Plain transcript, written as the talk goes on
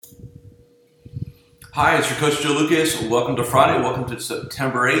Hi, it's your coach Joe Lucas. Welcome to Friday. Welcome to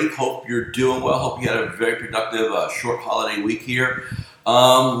September 8th. Hope you're doing well. Hope you had a very productive short holiday week here.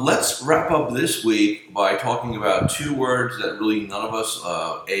 Let's wrap up this week by talking about two words that really none of us,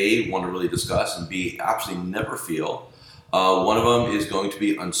 A, want to really discuss, and B, absolutely never feel. One of them is going to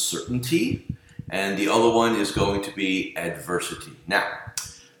be uncertainty, and the other one is going to be adversity. Now,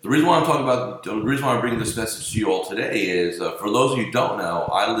 the reason why I'm bringing this message to you all today is, for those of you who don't know,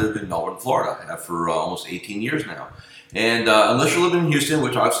 I live in Melbourne, Florida. I have for almost 18 years now. And unless you're living in Houston,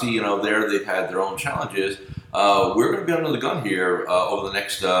 which obviously, there they've had their own challenges, we're going to be under the gun here over the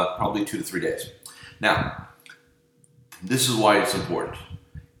next probably 2 to 3 days. Now, this is why it's important.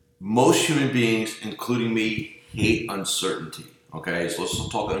 Most human beings, including me, hate uncertainty. Okay, so let's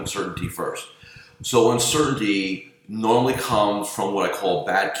talk uncertainty first. So uncertainty normally comes from what I call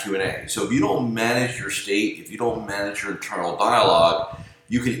bad Q&A. So if you don't manage your state, if you don't manage your internal dialogue,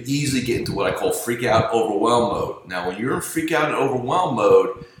 you can easily get into what I call freak out, overwhelm mode. Now, when you're in freak out and overwhelm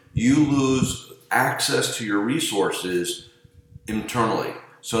mode, you lose access to your resources internally.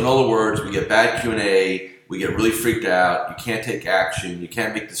 So in other words, we get bad Q&A, we get really freaked out, you can't take action, you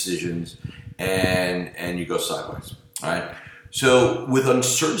can't make decisions, and you go sideways. All right? So with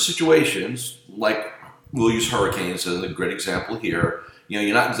uncertain situations, like we'll use hurricanes as a great example here.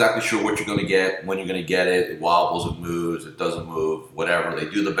 You're not exactly sure what you're going to get, when you're going to get it. It wobbles, it moves, it doesn't move, whatever. They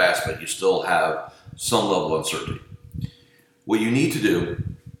do the best, but you still have some level of uncertainty. What you need to do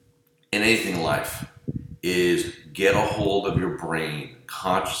in anything in life is get a hold of your brain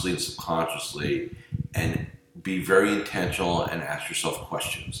consciously and subconsciously and be very intentional and ask yourself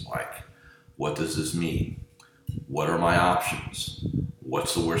questions like, what does this mean? What are my options?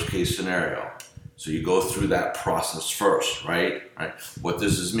 What's the worst case scenario? So you go through that process first, right? What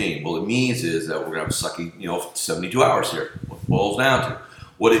does this mean? Well, it means is that we're going to have a sucky, 72 hours here. What it boils down to.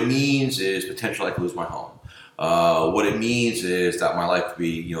 What it means is potentially I could lose my home. What it means is that my life could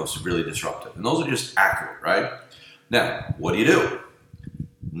be, severely disrupted. And those are just accurate, right? Now, what do?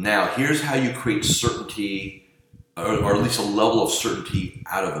 Now, here's how you create certainty, or at least a level of certainty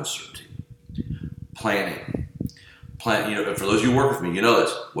out of uncertainty. Planning. For those of you who work with me, you know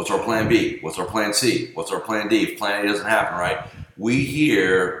this. What's our plan B? What's our plan C? What's our plan D? If plan A doesn't happen, right? We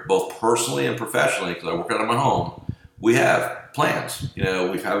here, both personally and professionally, because I work out of my home, we have plans. We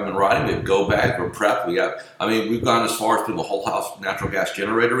haven't been riding. We have go bag. We're prepped. We've gone as far as putting the whole house natural gas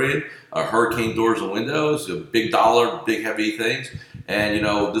generator in, hurricane doors and windows, big dollar, big heavy things. And,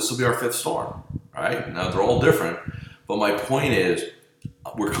 this will be our fifth storm, right? Now, they're all different. But my point is,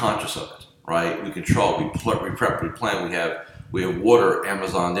 we're conscious of it. Right? We control, we prep, we plan, we have water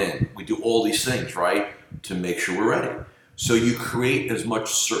Amazoned in. We do all these things, right, to make sure we're ready. So you create as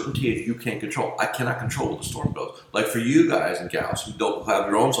much certainty as you can control. I cannot control where the storm goes. Like for you guys and gals who don't have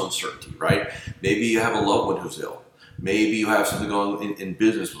your own uncertainty, right? Maybe you have a loved one who's ill. Maybe you have something going on in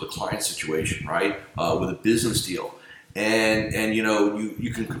business with a client situation, right? With a business deal. And you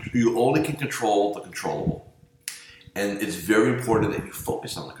only can control the controllable. And it's very important that you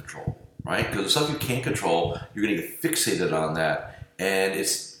focus on the controllable. Right? Because the stuff you can't control, you're going to get fixated on that, and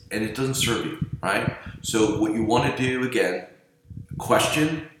it doesn't serve you, right? So what you want to do, again,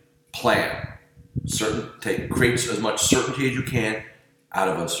 question, plan, create as much certainty as you can out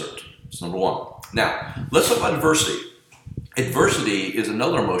of uncertainty. That's number one. Now, let's talk about adversity. Adversity is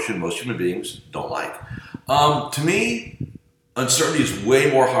another emotion most human beings don't like. To me, uncertainty is way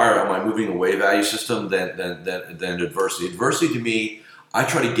more higher on my moving away value system than adversity. Adversity to me, I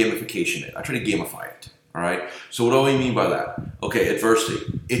try to gamification it. I try to gamify it. All right. So what do I mean by that? Okay,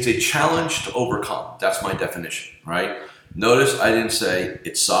 adversity. It's a challenge to overcome. That's my definition. Right. Notice I didn't say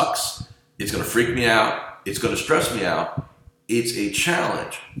it sucks. It's going to freak me out. It's going to stress me out. It's a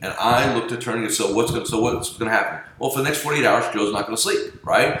challenge, and I looked at turning it. So what's going to happen? Well, for the next 48 hours, Joe's not going to sleep.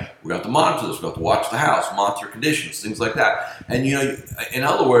 Right. We're going to have to monitor this. We're going to have to watch the house, monitor conditions, things like that. And in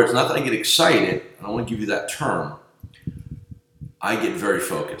other words, not that I get excited. I don't want to give you that term. I get very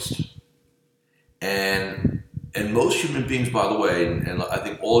focused. And most human beings, by the way, and I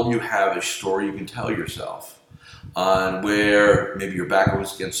think all of you have a story you can tell yourself on where maybe your back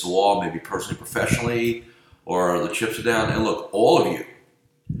was against the wall, maybe personally, professionally, or the chips are down. And look, all of you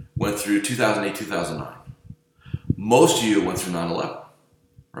went through 2008, 2009. Most of you went through 9/11,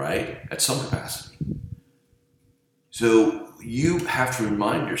 right? At some capacity. So you have to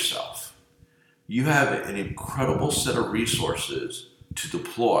remind yourself, you have an incredible set of resources to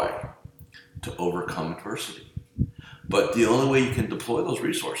deploy to overcome adversity. But the only way you can deploy those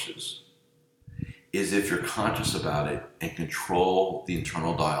resources is if you're conscious about it and control the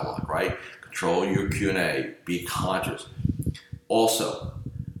internal dialogue, right? Control your Q&A, be conscious. Also,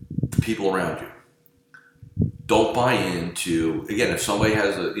 the people around you. don't buy into, again, if somebody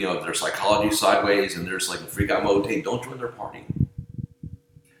has their psychology sideways and there's like a freak out mode, hey, don't join their party.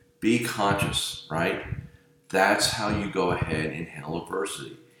 Be conscious, right? That's how you go ahead and handle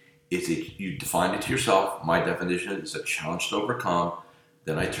adversity. You define it to yourself. My definition is a challenge to overcome.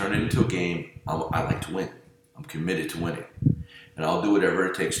 Then I turn it into a game. I like to win. I'm committed to winning. And I'll do whatever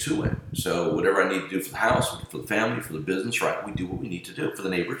it takes to win. So whatever I need to do for the house, for the family, for the business, right? We do what we need to do. For the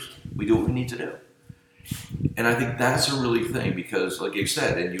neighbors, we do what we need to do. And I think that's a really thing because, like you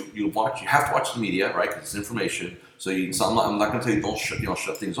said, and you have to watch the media, right? Because it's information. So I'm not going to tell you don't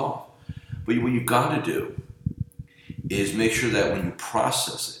shut things off. But what you've got to do is make sure that when you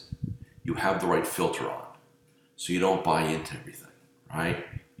process it, you have the right filter on, so you don't buy into everything, right?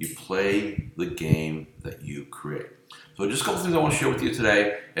 You play the game that you create. So just a couple things I want to share with you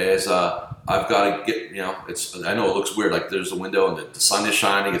today is I've got to get, I know it looks weird, like there's a window and the sun is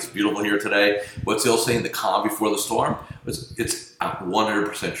shining, it's beautiful here today. What's the old saying, the calm before the storm? It's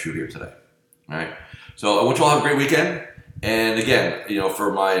 100% true here today, all right? So I want you all to have a great weekend. And again,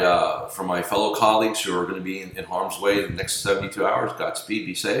 for my fellow colleagues who are going to be in harm's way in the next 72 hours, Godspeed,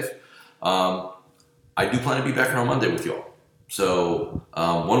 be safe. I do plan to be back here on Monday with you all. So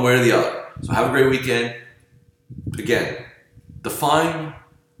one way or the other. So have a great weekend. Again, define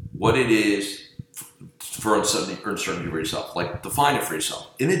what it is for uncertainty for yourself. Like define it for yourself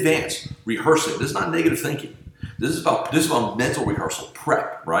in advance. Rehearse it. This is not negative thinking. This is about mental rehearsal,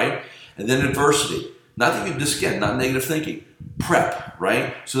 prep, right? And then adversity. Not that not negative thinking. Prep,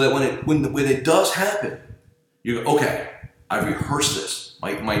 right? So that when it does happen, you go, okay, I've rehearsed this.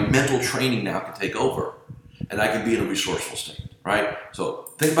 My mental training now can take over, and I can be in a resourceful state, right?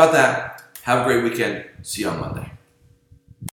 So think about that. Have a great weekend. See you on Monday.